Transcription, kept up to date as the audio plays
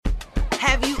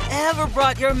Have you ever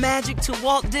brought your magic to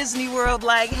Walt Disney World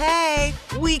like, hey,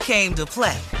 we came to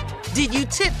play? Did you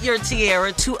tip your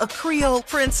tiara to a Creole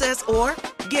princess or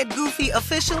get goofy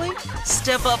officially?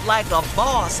 Step up like a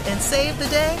boss and save the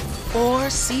day? Or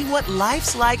see what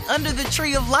life's like under the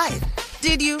tree of life?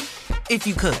 Did you? If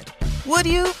you could. Would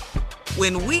you?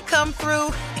 When we come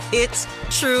through, it's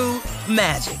true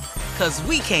magic. 'Cause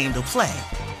we came to play.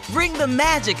 Bring the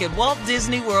magic at Walt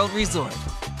Disney World Resort.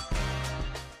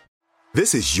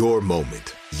 This is your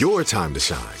moment, your time to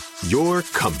shine, your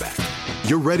comeback.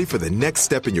 You're ready for the next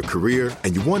step in your career,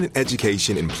 and you want an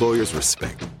education employers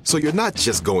respect. So you're not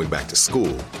just going back to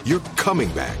school, you're coming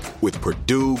back with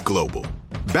Purdue Global.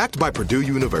 Backed by Purdue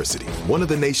University, one of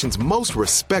the nation's most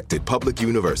respected public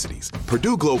universities,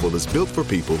 Purdue Global is built for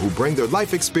people who bring their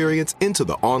life experience into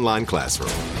the online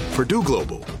classroom. Purdue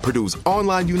Global, Purdue's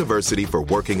online university for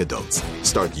working adults.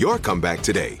 Start your comeback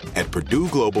today at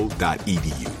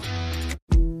purdueglobal.edu.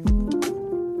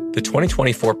 The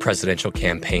 2024 presidential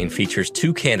campaign features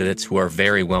two candidates who are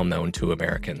very well known to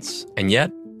Americans. And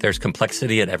yet, there's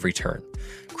complexity at every turn.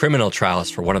 Criminal trials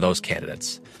for one of those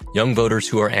candidates. Young voters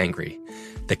who are angry.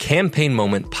 The Campaign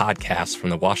Moment podcast from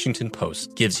the Washington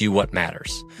Post gives you what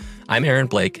matters. I'm Aaron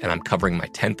Blake, and I'm covering my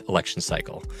 10th election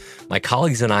cycle. My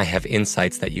colleagues and I have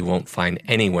insights that you won't find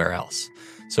anywhere else.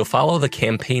 So follow the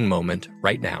Campaign Moment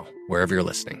right now, wherever you're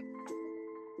listening.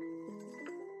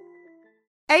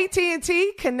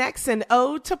 AT&T connects an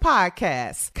ode to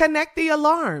podcasts. Connect the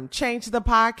alarm. Change the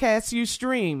podcast you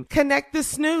stream. Connect the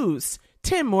snooze.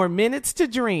 10 more minutes to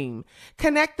dream.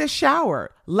 Connect the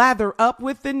shower. Lather up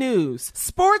with the news.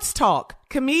 Sports talk,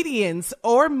 comedians,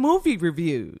 or movie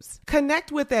reviews.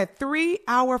 Connect with that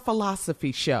 3-hour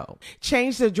philosophy show.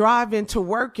 Change the drive into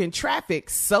work in traffic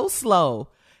so slow.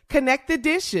 Connect the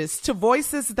dishes to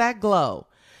voices that glow.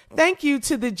 Thank you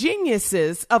to the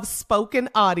geniuses of spoken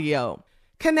audio.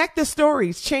 Connect the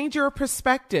stories, change your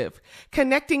perspective.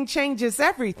 Connecting changes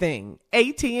everything.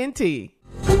 AT&T.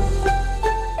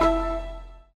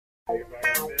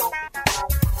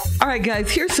 All right, guys,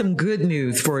 here's some good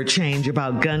news for a change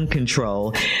about gun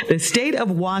control. The state of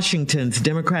Washington's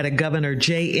Democratic Governor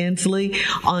Jay Inslee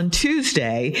on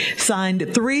Tuesday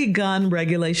signed 3 gun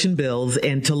regulation bills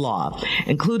into law,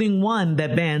 including one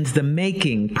that bans the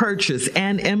making, purchase,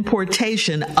 and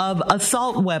importation of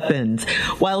assault weapons.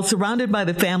 While surrounded by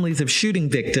the families of shooting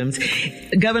victims,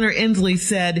 Governor Inslee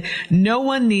said no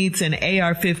one needs an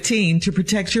AR-15 to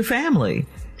protect your family.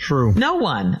 True. No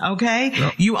one, okay?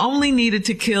 Yep. You only needed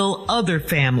to kill other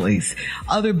families.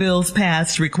 Other bills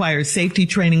passed require safety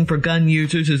training for gun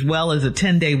users as well as a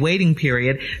 10-day waiting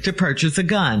period to purchase a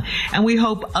gun. And we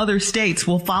hope other states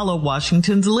will follow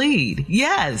Washington's lead.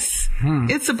 Yes.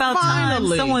 It's about time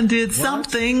someone did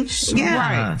something.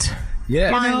 Yeah. Right. Yeah.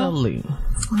 Finally.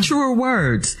 Truer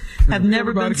words have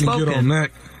never been spoken. Get on that.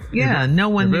 Yeah, no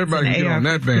one needs everybody an can get AR-15. on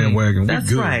that bandwagon. That's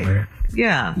good, right. Man.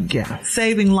 Yeah.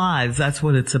 Saving lives. That's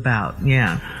what it's about.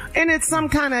 Yeah. And it's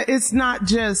it's not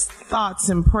just thoughts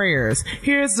and prayers.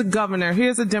 Here's the governor,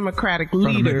 here's a Democratic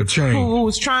leader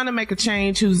who's trying to make a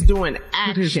change, who's doing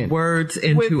action. Put his words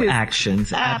into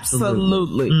actions.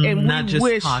 Absolutely. And not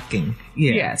just talking.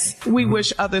 Yeah. Yes. We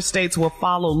wish other states will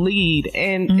follow lead.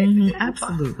 And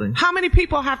absolutely. How many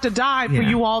people have to die for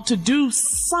you all to do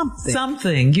something?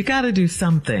 Something. You got to do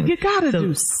something. You got to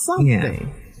do something. Yeah.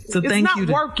 So it's not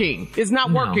working. It's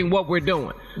not working what we're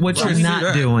doing. What you're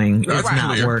not doing is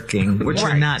not working. What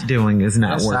you're not doing is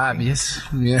not working. That's obvious.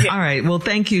 Yeah. All right. Well,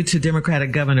 thank you to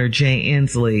Democratic Governor Jay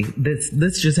Inslee.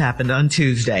 This just happened on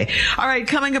Tuesday. All right.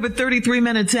 Coming up at 33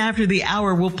 minutes after the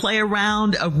hour, we'll play a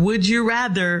round of Would You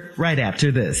Rather right after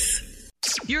this.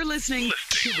 You're listening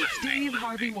to the Steve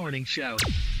Harvey Morning Show.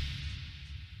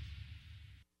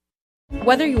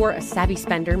 Whether you're a savvy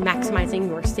spender maximizing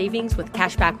your savings with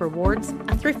cashback rewards,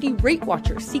 a thrifty rate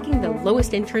watcher seeking the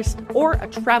lowest interest, or a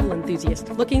travel enthusiast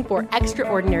looking for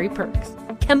extraordinary perks,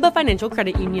 Kemba Financial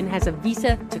Credit Union has a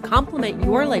visa to complement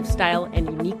your lifestyle and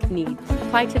unique needs.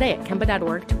 Apply today at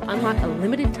Kemba.org to unlock a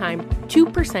limited time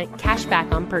 2% cash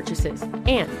back on purchases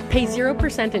and pay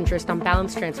 0% interest on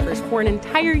balance transfers for an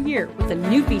entire year with a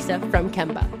new visa from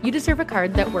Kemba. You deserve a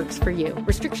card that works for you.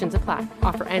 Restrictions apply.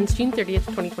 Offer ends June 30th,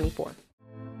 2024.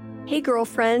 Hey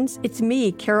girlfriends, it's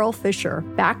me, Carol Fisher,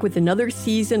 back with another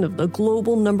season of the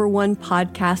global #1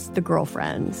 podcast, The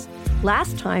Girlfriends.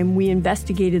 Last time, we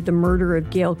investigated the murder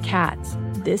of Gail Katz.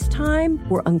 This time,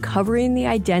 we're uncovering the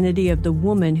identity of the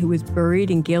woman who was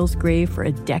buried in Gail's grave for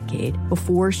a decade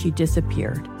before she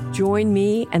disappeared. Join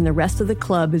me and the rest of the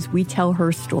club as we tell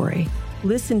her story.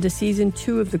 Listen to Season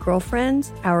 2 of The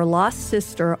Girlfriends, Our Lost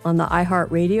Sister on the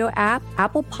iHeartRadio app,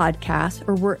 Apple Podcasts,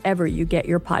 or wherever you get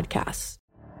your podcasts.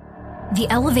 The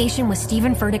Elevation with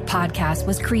Stephen Furtick podcast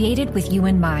was created with you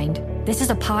in mind. This is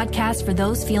a podcast for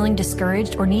those feeling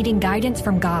discouraged or needing guidance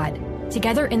from God.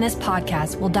 Together in this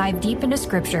podcast, we'll dive deep into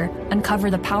Scripture,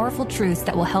 uncover the powerful truths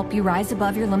that will help you rise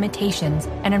above your limitations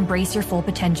and embrace your full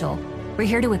potential. We're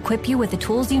here to equip you with the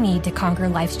tools you need to conquer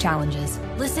life's challenges.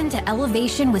 Listen to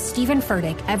Elevation with Stephen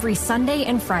Furtick every Sunday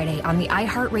and Friday on the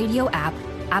iHeartRadio app,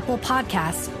 Apple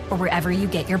Podcasts, or wherever you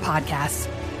get your podcasts.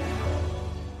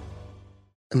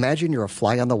 Imagine you're a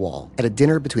fly on the wall at a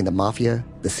dinner between the Mafia,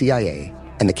 the CIA,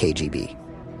 and the KGB.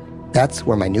 That's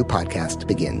where my new podcast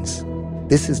begins.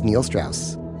 This is Neil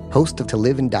Strauss, host of To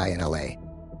Live and Die in LA,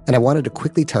 and I wanted to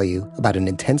quickly tell you about an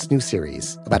intense new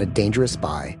series about a dangerous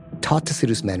spy taught to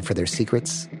seduce men for their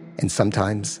secrets and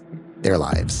sometimes their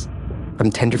lives.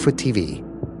 From Tenderfoot TV,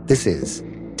 this is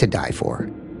To Die For.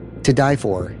 To Die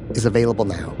For is available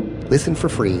now. Listen for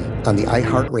free on the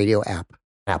iHeartRadio app,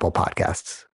 Apple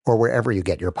Podcasts, or wherever you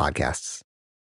get your podcasts.